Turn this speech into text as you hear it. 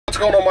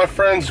going on, my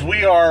friends?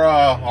 We are,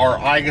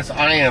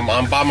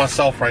 I'm by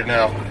myself right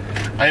now.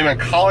 I am in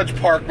College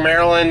Park,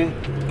 Maryland.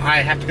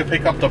 I have to go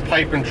pick up the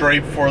pipe and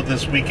drape for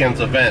this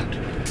weekend's event.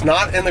 It's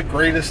not in the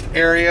greatest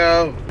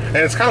area, and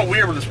it's kind of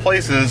weird where this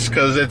place is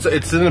because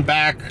it's in the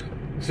back.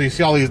 So you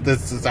see all these,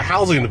 this is a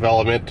housing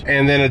development,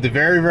 and then at the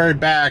very, very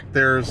back,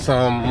 there's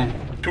some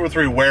 2 or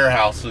 3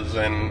 warehouses,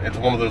 and it's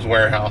one of those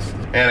warehouses.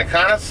 And it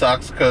kind of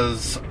sucks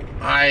because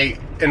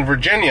in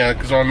Virginia,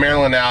 because I'm in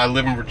Maryland now, I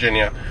live in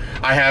Virginia,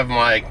 I have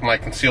my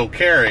concealed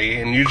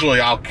carry, and usually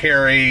I'll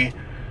carry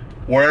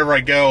wherever I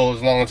go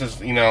as long as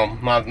it's, you know,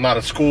 not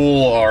a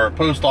school or a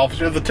post office.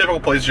 The typical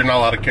places you're not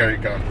allowed to carry a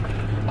gun.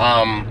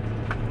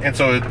 And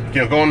so,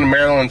 you know, going to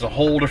Maryland's a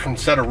whole different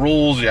set of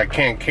rules. I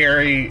can't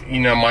carry,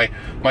 you know, my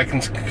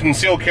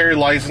concealed carry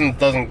license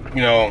doesn't,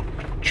 you know,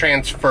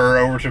 transfer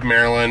over to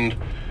Maryland,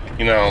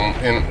 you know,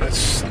 and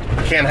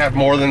can't have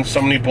more than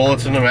so many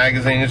bullets in the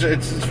magazine.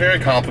 It's very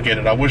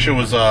complicated. I wish it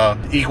was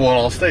equal in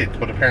all states,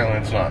 but apparently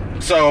it's not.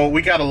 So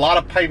we got a lot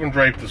of pipe and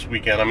drape this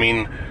weekend. I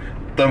mean,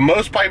 the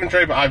most pipe and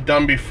drape I've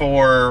done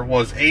before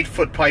was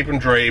 8-foot pipe and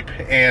drape,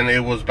 and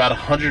it was about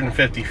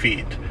 150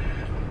 feet.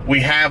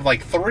 We have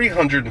like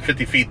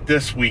 350 feet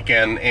this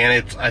weekend,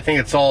 and I think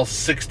it's all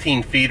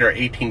 16 feet or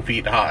 18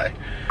 feet high.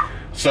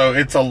 So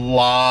it's a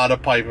lot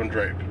of pipe and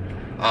drape.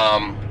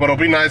 But it'll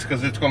be nice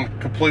because it's going to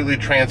completely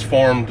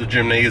transform the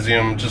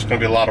gymnasium. Just going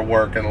to be a lot of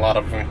work and a lot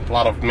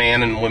of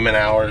man and women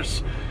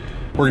hours.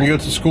 We're going to go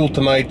to school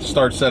tonight to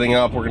start setting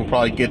up. We're going to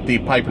probably get the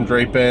pipe and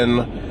drape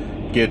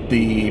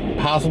in,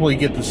 possibly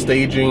get the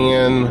staging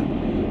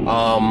in.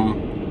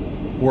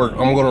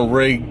 I'm going to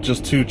rig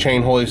just 2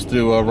 chain hoists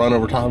to run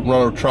over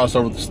truss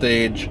over the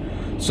stage.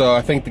 So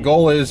I think the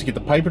goal is to get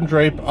the pipe and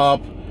drape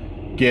up,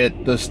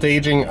 get the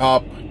staging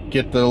up,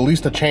 get at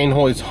least the chain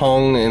hoist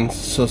hung and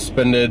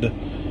suspended,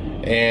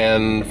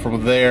 and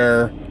from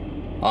there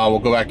we'll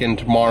go back in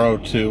tomorrow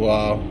to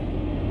I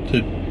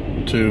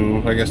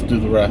guess do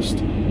the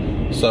rest.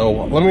 So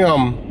let me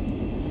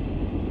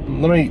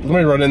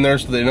run in there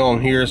so they know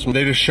I'm here. So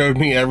they just showed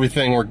me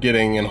everything we're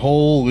getting, and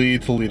holy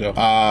Toledo.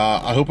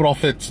 I hope it all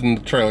fits in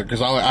the trailer,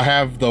 because I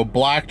have the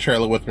black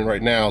trailer with me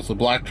right now. So the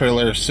black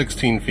trailer is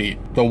 16 feet.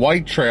 The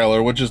white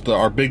trailer, which is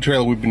our big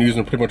trailer we've been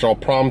using pretty much all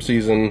prom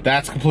season,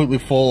 that's completely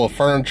full of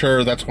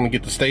furniture. That's going to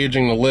get the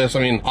staging, the list. I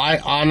mean, I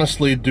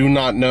honestly do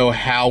not know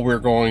how we're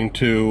going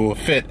to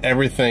fit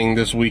everything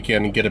this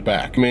weekend and get it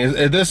back. I mean,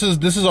 this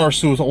is our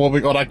suicide,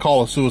 what I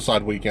call a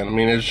suicide weekend. I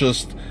mean, it's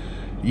just,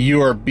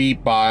 you are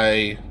beat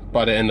by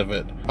the end of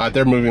it. All right,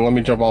 they're moving. Let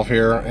me jump off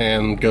here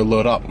and go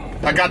load up.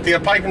 I got the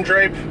pipe and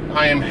drape.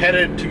 I am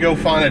headed to go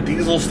find a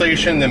diesel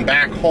station, then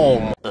back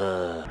home.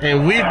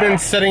 And we've been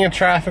sitting in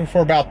traffic for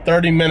about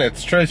 30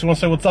 minutes. Tracy, want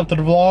to say what's up to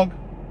the vlog?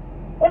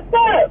 What's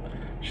up?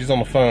 She's on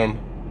the phone.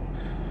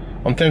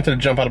 I'm tempted to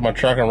jump out of my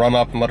truck and run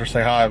up and let her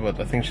say hi, but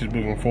I think she's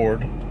moving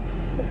forward.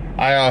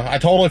 I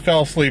totally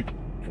fell asleep.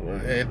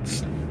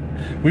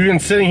 We've been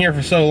sitting here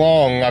for so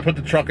long. I put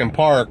the truck in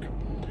park,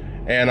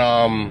 and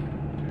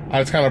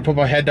I just kind of put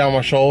my head down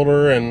my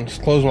shoulder and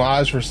just closed my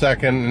eyes for a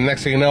second, and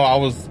next thing you know, I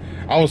was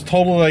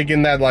totally like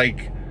in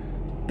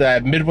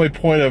that midway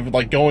point of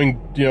like going,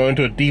 you know,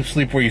 into a deep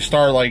sleep where you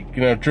start like,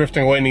 you know,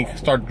 drifting away and you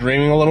start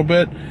dreaming a little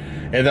bit.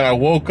 And then I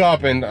woke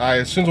up, and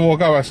as soon as I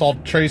woke up, I saw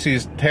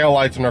Tracy's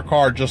taillights in her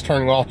car just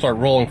turning off, start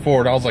rolling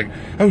forward. I was like,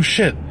 oh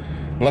shit.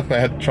 And luckily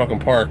I had the truck in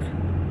park.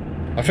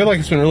 I feel like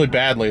it's been really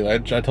bad lately. I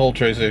told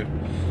Tracy. You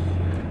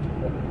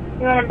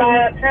want to buy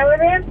that trailer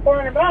van?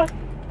 $400.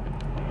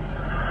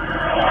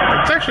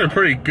 It's actually a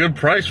pretty good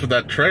price for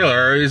that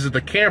trailer. Is it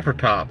the camper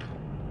top?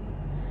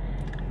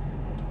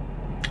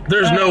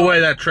 There's no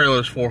way that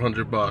trailer's $400.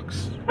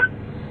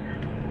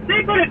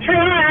 They put a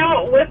trailer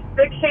out with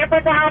the camper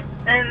top,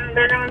 and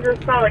they're gonna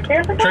just sell the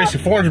camper top? Tracy,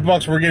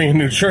 $400, we're getting a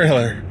new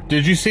trailer.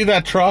 Did you see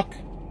that truck?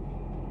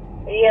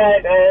 Yeah,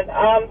 I did.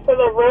 So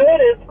the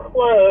road is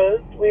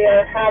closed. We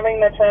are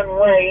having to turn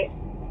right.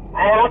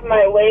 I have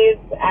my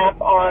Waze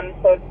app on,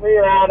 so it's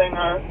rerouting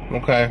us.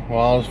 Okay,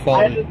 well, I was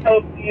following. I just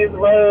hope these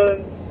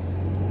roads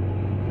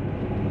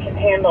can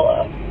handle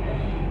us.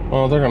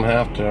 Well, they're gonna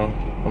have to.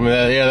 I mean,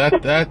 yeah,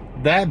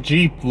 that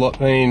Jeep.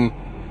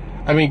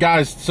 I mean,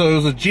 guys. So it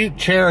was a Jeep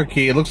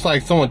Cherokee. It looks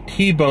like someone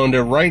T-boned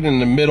it right in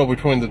the middle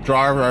between the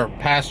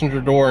passenger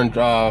door and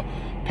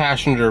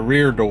passenger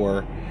rear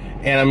door.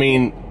 And I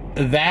mean,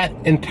 that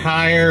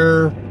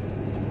entire.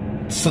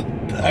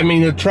 I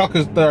mean,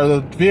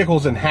 the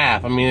vehicle's in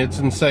half. I mean, it's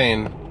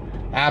insane,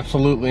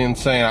 absolutely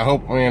insane. I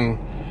hope,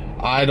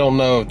 I don't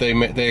know if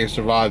they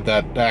survived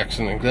that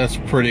accident. That's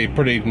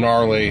pretty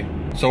gnarly.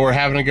 So we're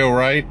having to go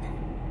right.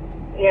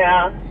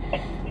 Yeah.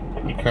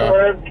 Okay.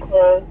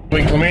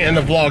 Let me end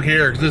the vlog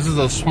here, because this is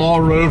a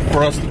small road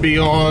for us to be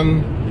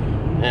on,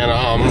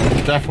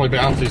 and definitely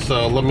bouncy.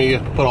 So let me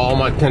put all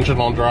my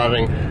attention on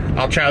driving.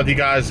 I'll chat with you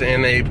guys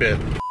in a bit.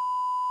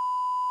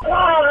 Oh,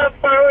 how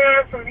far we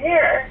are from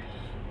here?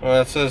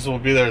 Well, it says we'll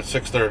be there at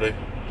 6:30.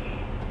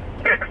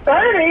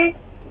 6:30?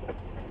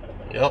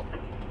 Yep.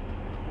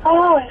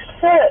 Holy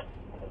shit.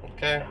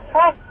 Okay.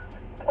 Hot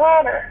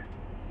water.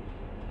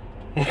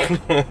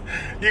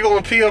 You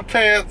gonna pee your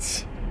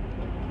pants?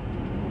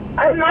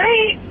 I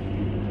might.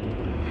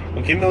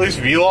 Well, can you at least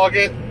vlog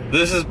it?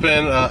 This has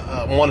been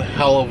one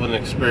hell of an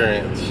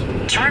experience.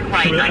 Turn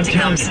right onto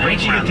Gum Spring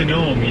Road. Once you get to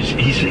know him,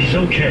 he's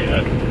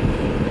okay.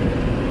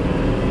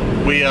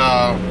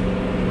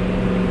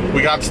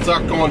 We got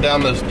stuck going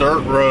down this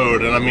dirt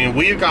road, and I mean,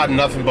 we've got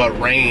nothing but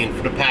rain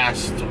for the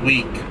past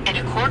week. In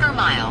a quarter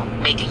mile,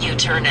 make a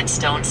U-turn at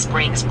Stone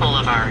Springs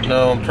Boulevard.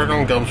 No, I'm turning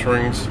on Gum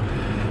Springs,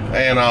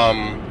 and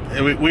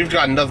we've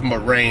got nothing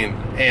but rain,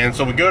 and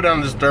so we go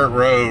down this dirt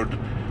road,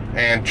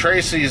 and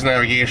Tracy's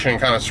navigation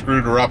kind of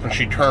screwed her up, and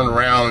she turned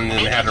around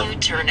and had her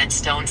U-turn at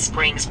Stone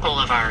Springs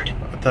Boulevard.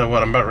 I tell you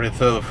what, I'm about ready to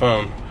throw the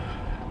phone,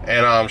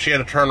 and she had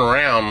to turn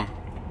around,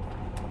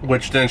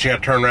 which then she had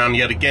to turn around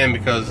yet again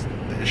because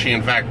she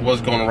in fact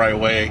was going the right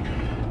way,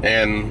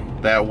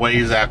 and that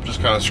Waze app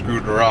just kind of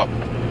screwed her up.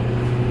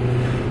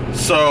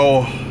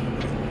 So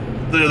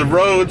the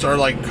roads are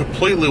like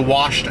completely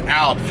washed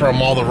out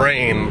from all the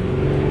rain,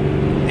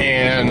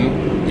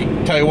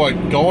 and tell you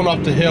what, going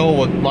up the hill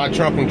with my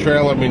truck and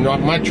trailer, I mean,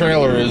 my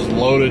trailer is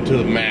loaded to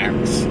the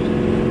max.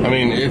 I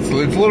mean, it's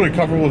literally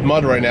covered with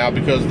mud right now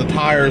because the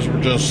tires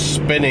were just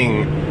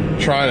spinning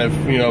trying to,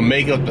 you know,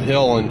 make up the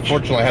hill, and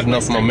fortunately I had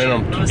enough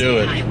momentum to do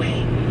it.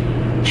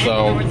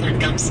 So,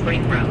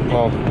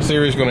 well,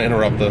 Siri's going to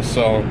interrupt this,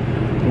 so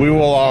we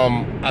will,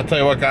 I'll tell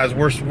you what, guys,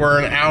 we're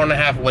an hour and a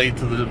half late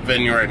to the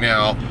venue right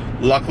now.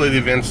 Luckily, the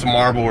event's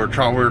tomorrow, but we're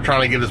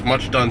trying to get as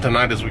much done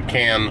tonight as we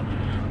can.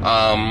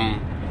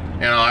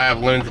 And I have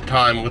limited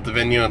time with the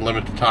venue and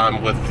limited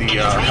time with the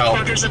help.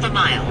 3/4 of a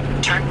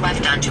mile, turn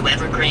left onto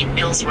Evergreen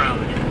Mills Road.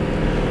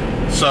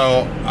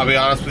 So, I'll be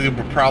honest with you,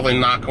 we're probably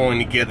not going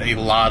to get a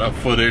lot of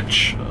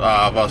footage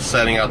of us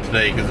setting out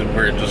today because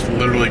we're just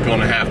literally going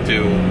to have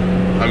to,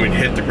 I mean,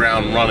 hit the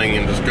ground running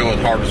and just go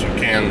as hard as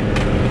we can.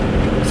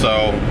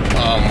 So,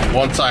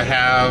 once I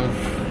have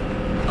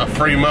a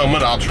free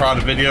moment, I'll try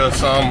to video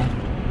some,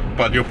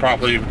 but you'll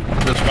probably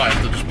just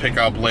have to just pick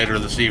up later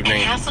this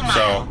evening. Half a mile,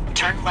 so,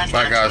 turn left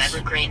bye, onto guys.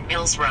 Evergreen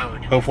Mills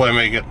Road. Hopefully I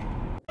make it.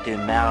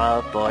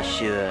 Tomorrow for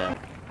sure.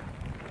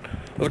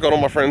 What's going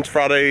on, my friends?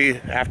 Friday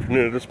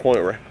afternoon at this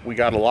point. We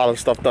got a lot of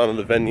stuff done at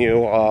the venue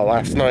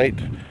last night.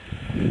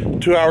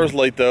 2 hours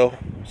late though,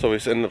 so we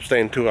ended up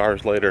staying 2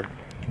 hours later.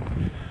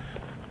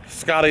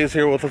 Scotty is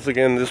here with us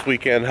again this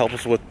weekend, help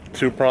us with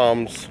 2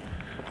 proms,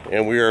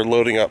 and we are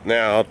loading up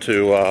now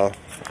to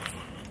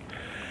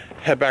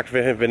head back to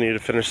the venue to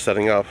finish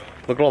setting up.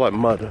 Look at all that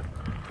mud.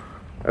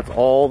 That's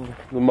all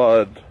the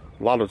mud.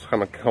 A lot of it's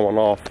kind of coming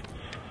off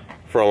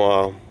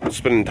from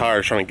spinning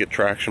tires trying to get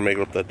traction, make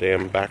it up that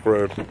damn back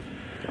road.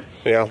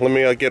 Yeah, let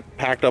me get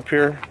packed up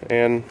here,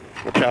 and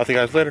we'll chat with you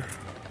guys later.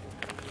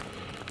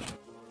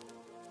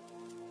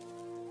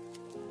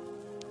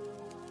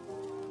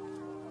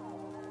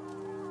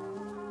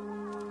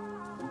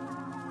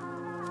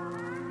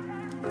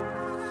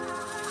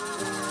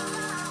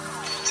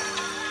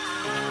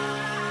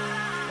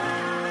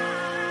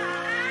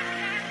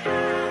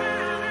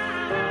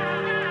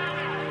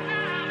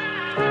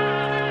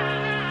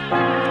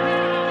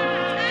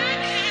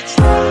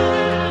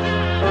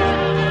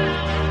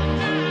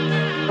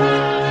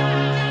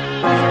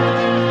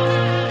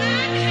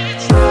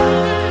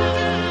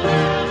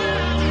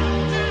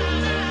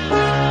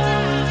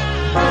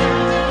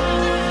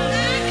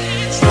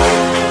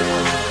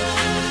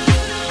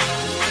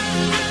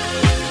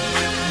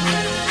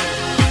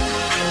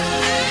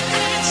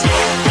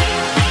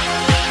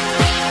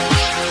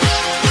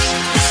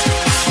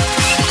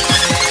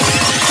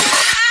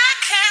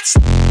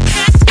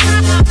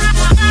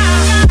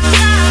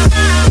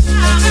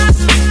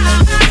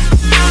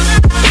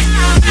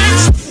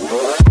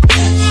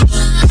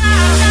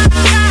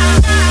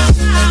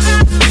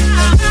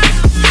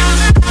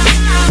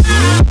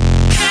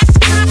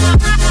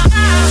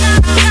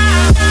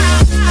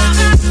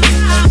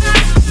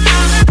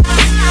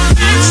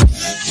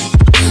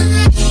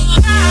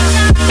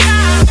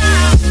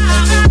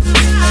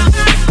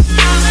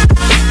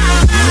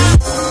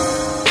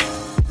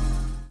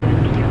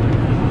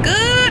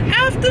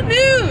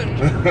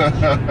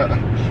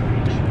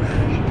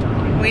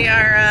 We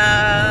are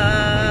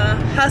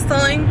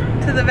hustling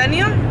to the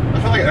venue. I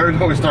feel like every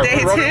time we start,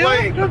 we're running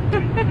late.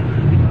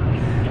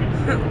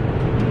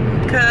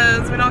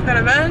 Because we don't go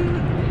to bed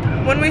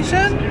when we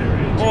should,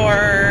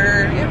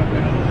 or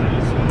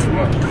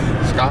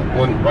Scott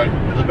went right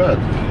to bed.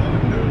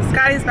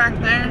 Scotty's back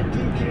there.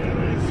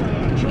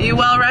 You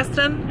well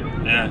rested?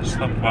 Yeah, I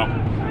slept well.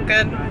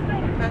 Good.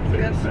 That's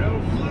good.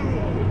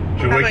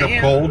 Did you wake up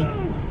cold?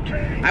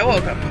 I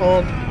woke up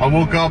cold. I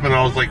woke up and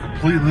I was like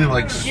completely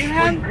like. You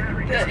had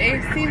the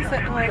AC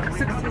set to like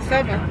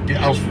 67.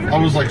 Yeah, I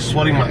was like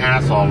sweating my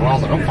ass off, and I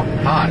was like, I'm fucking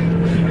hot.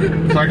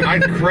 So I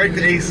cranked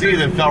the AC,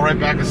 then fell right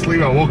back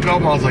asleep. I woke up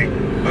and I was like,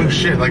 oh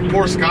shit! Like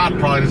poor Scott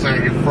probably just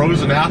like get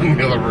frozen out in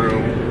the other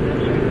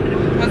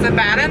room. Was it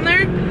bad in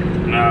there?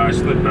 No, I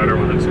sleep better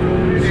when it's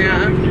cold.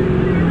 Yeah.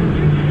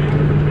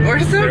 Or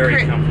so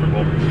very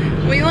comfortable.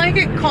 We like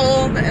it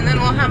cold, and then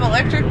we'll have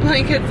electric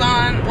blankets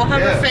on. We'll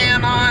have a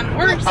fan on.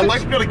 I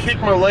like to be able to kick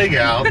my leg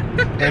out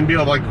and be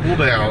able to like cool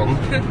down.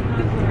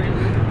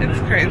 It's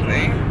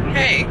crazy.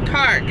 Hey,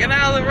 car, get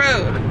out of the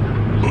road.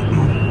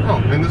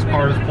 Oh, and this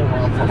car is pulling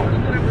around from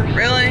it.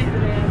 Really?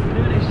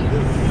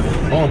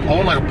 Oh, I'm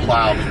pulling like a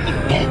plow.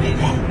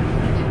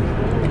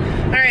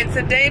 Alright,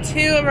 so day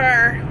 2 of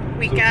our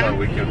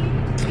weekend.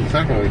 It's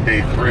actually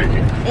day 3.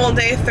 Well,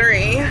 day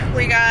 3.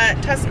 We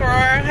got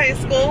Tuscarora High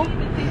School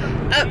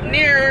up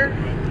near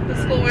the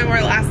school we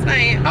were last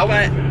night. I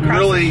was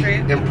really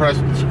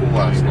impressed with the school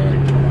last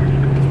night.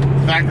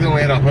 The fact that we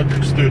only had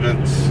 100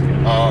 students,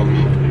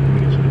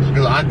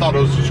 because I thought it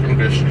was just going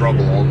to be a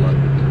struggle all night.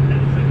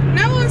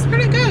 No, it was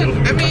pretty good.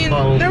 I mean,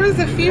 there was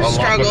a few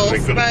struggles,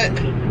 but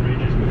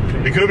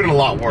it could have been a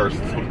lot worse.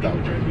 Let's put it that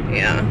way.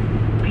 Yeah.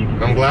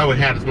 I'm glad we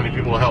had as many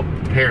people to help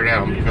tear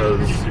down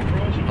because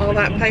all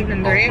that pipe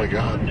and drape. Oh my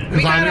god!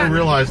 Because I didn't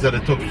realize that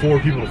it took 4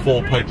 people to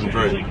fold pipe and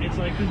drape.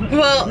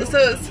 Well, so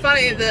it's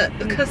funny. The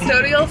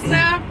custodial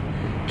staff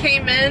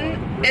came in,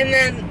 and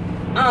then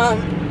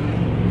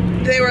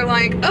they were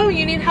like, "Oh,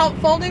 you need help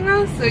folding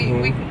this? So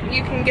you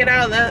can get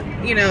out of the,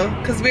 you know,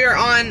 because we were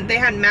on. They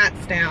had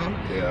mats down,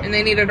 and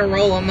they needed to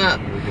roll them up.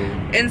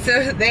 And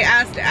so they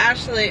asked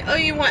Ashley, "Oh,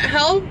 you want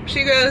help?"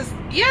 She goes,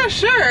 "Yeah,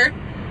 sure."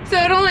 So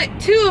it only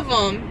 2 of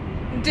them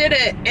did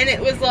it, and it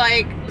was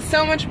like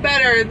so much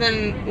better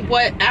than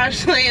what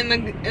Ashley and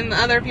the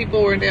other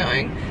people were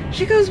doing.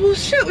 She goes, "Well,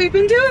 shit, we've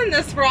been doing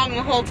this wrong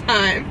the whole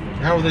time."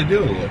 How were they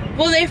doing it?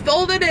 Well, they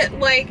folded it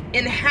like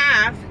in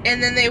half,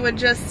 and then they would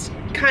just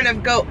kind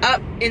of go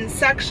up in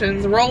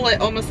sections, roll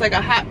it almost like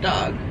a hot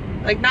dog,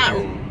 like not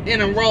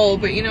in a roll,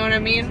 but you know what I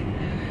mean.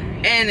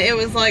 And it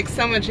was like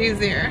so much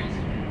easier.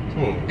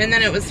 And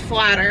then it was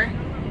flatter.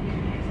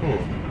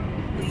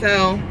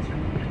 So,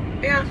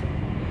 yeah,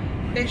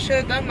 they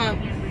showed them up.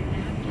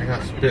 I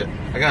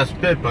got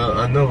spit, but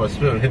I know if I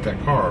spit and hit that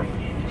car.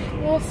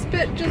 Well,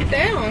 spit just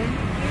down.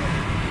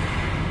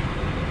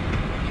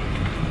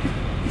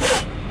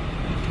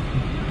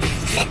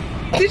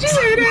 Did you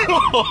hit it?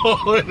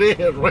 Oh, it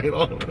hit right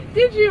on it.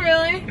 Did you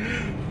really?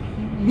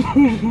 Oh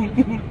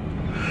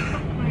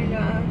my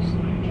gosh.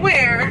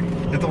 Where?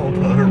 It's on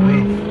her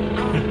roof.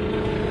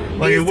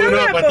 Like it went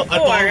up, I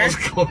thought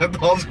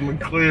it was going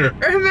to clear.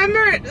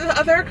 Remember the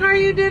other car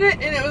you did it,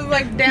 and it was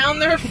like down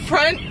their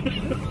front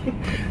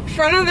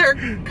of their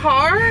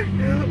car?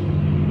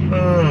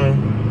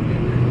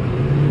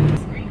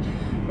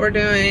 We're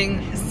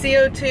doing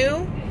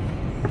CO2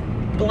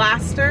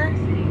 blaster.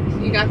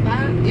 You got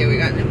that? Yeah, we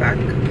got it back.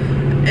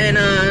 And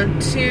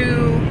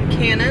 2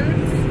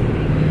 cannons.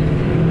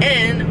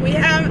 And we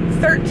have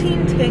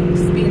 13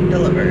 tanks being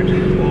delivered.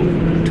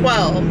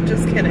 12,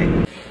 just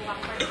kidding.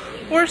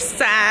 We're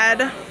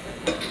sad.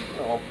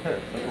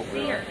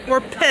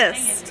 We're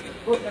pissed.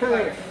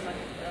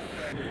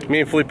 Me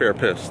and Felipe are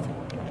pissed.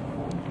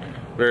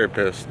 Very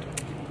pissed.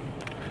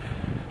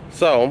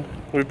 So,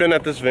 we've been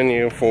at this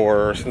venue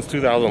since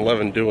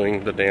 2011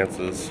 doing the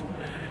dances.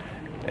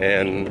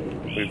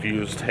 And we've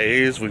used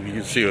haze, we've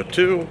used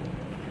CO2.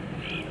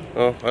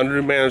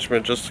 Under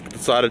management just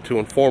decided to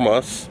inform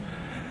us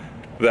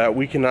that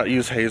we cannot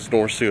use haze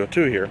nor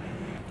CO2 here.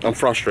 I'm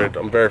frustrated,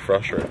 I'm very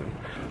frustrated.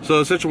 So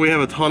essentially we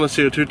have a ton of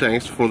CO2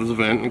 tanks for this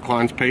event and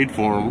clients paid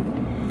for them.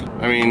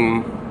 I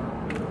mean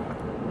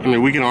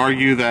we can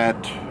argue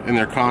that in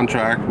their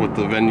contract with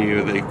the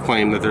venue they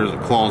claim that there's a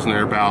clause in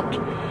there about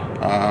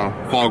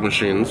fog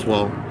machines.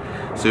 Well,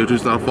 CO2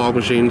 is not a fog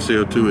machine,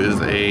 CO2 is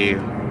a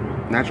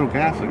natural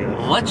gas, I guess.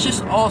 Let's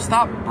just all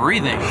stop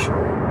breathing.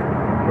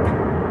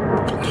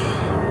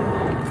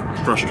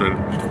 Frustrated.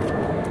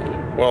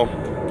 Well,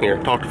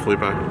 here, talk to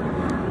Felipe. I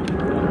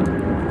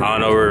don't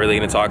know what we're really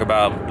going to talk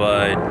about,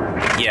 but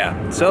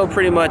yeah. So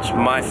pretty much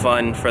my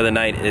fun for the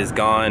night is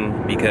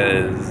gone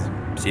because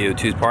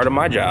CO2 is part of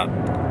my job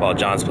while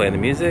John's playing the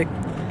music.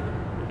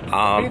 You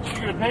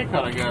get a pay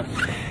cut, I guess.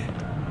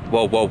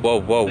 Whoa.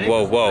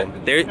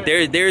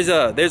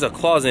 There's a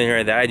clause in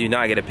here that I do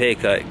not get a pay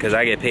cut because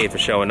I get paid for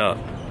showing up.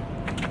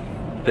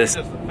 This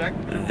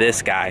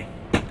guy.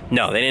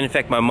 No, they didn't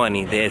affect my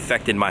money. They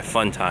affected my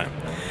fun time.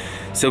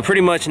 So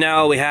pretty much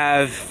now we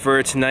have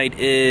for tonight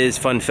is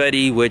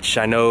Funfetti, which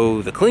I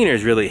know the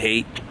cleaners really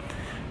hate.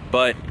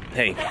 But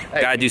hey,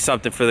 gotta do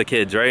something for the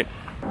kids, right?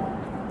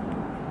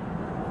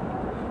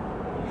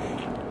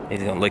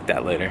 He's gonna lick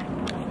that later.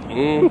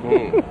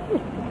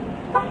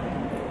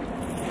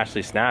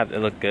 Actually snapped. It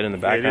looked good in the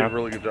background. Yeah, he did a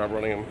really good job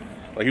running him.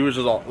 Like he was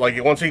just all,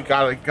 like once he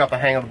got the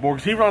hang of the board,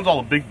 'cause he runs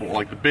all the big board,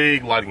 like the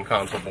big lighting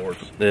console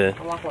boards. Yeah.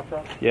 Unlock my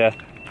truck. Yeah.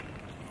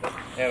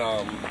 And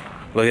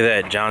look at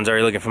that. John's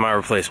already looking for my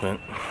replacement.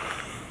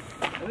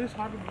 Are these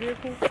hybrid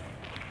vehicles?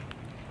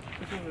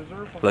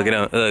 Look at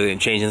him. Look,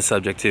 changing the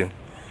subject too.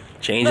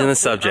 Changing the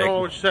subject. I don't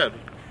know what you said.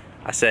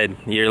 I said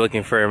you're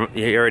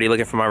already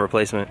looking for my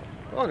replacement.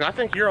 Look, I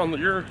think you're on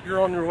your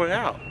way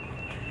out.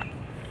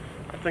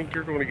 I think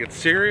you're going to get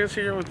serious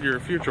here with your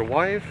future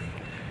wife.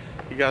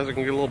 You guys are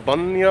going to get a little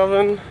bun in the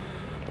oven.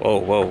 Whoa,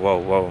 whoa, whoa,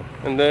 whoa.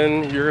 And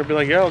then you're gonna be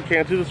like, yo,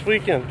 can't do this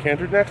weekend, can't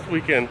do next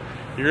weekend.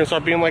 You're gonna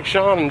start being like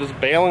Sean and just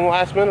bailing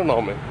last minute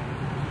on me.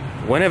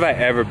 When have I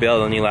ever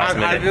bailed on you last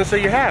minute? I didn't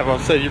say you have. I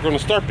said you're gonna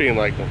start being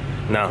like them.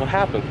 No. What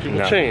happens? People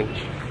No. change.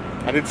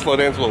 I did slow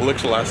dance with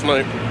Elixir last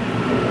night.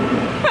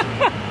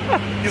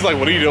 He's like,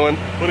 what are you doing?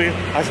 What are you?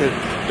 I said,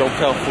 don't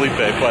tell Felipe,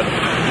 but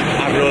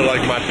I really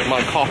like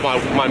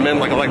my men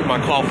like I like my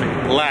coffee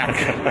black.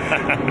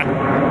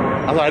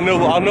 I was like,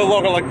 I'll no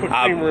longer like quick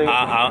creamer.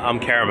 I'm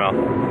caramel.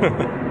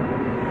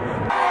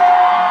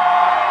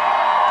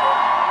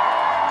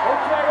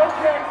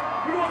 Okay.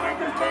 We gonna make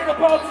this thing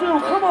about you.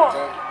 Come on.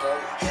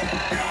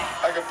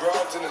 I got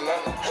broads in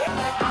Atlanta.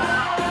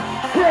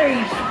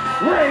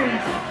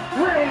 Raise.